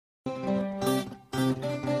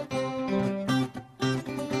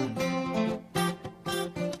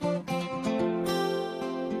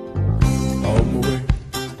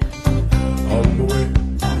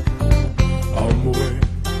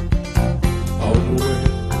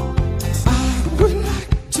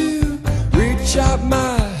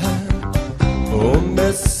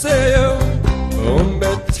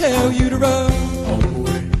Tell you to run all the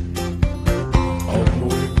way,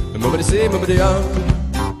 nobody say, nobody on.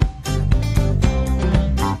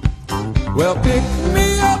 Well, pick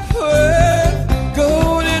me up with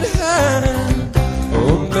golden hand.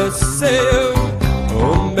 Me say,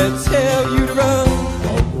 me tell you to run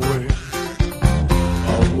all the way,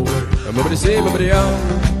 nobody say, nobody on.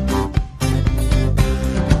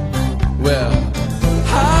 Well,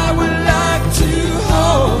 I would like to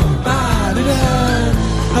hold my little hand.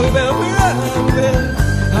 How we will run,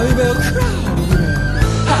 how we will cry.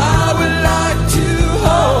 I would like to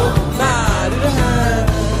hold my little hand.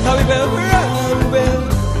 How we will run,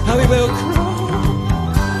 how we will cry.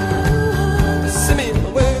 Send me in my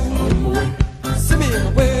way, send me in my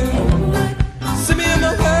way, send me in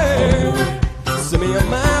my way, send me on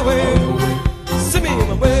my way, send me in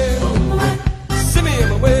my way, send me in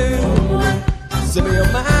my way, send me on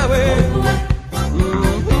my way.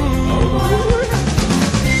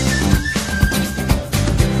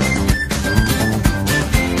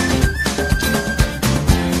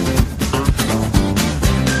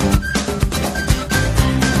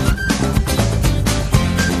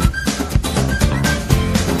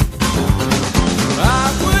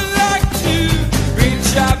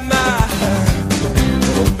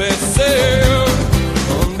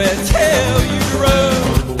 Tell you to run.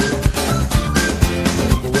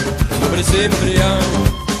 Nobody say, nobody on.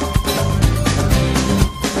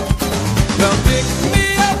 Now pick me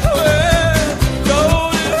up with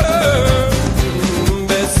golden hair.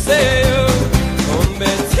 Say,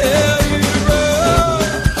 tell you to run.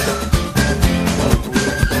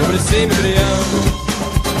 Nobody say, nobody on.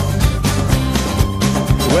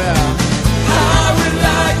 Well, I would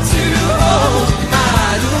like to hold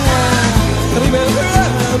my little hand.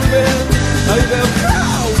 I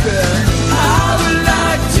would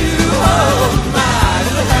like to hold my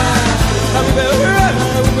little hand.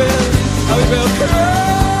 I will cry.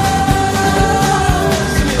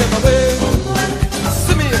 See me in my way,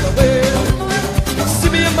 see me in my way, see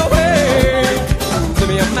me in my way, see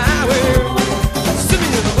me in my way, see me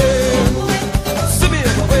in my way, see me in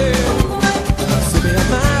my way, see me in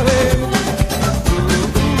my way.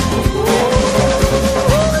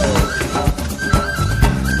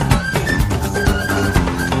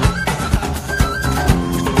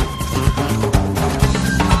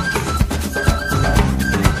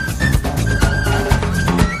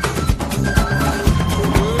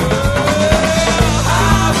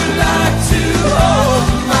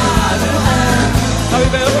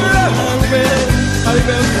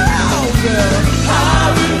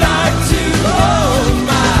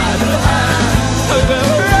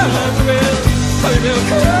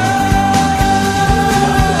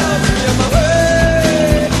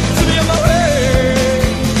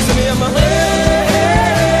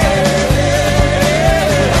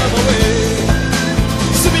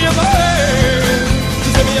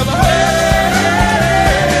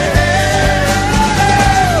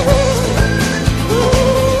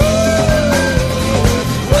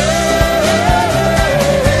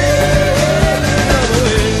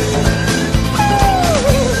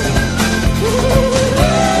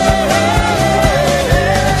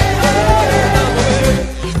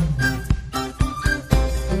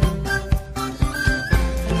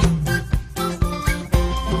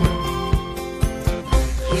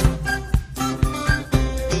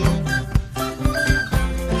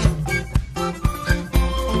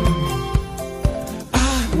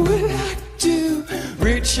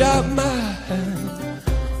 Reach out my hand,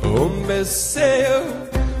 me say,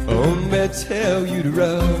 me tell you to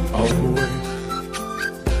run all the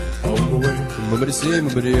way, nobody say,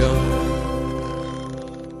 nobody on.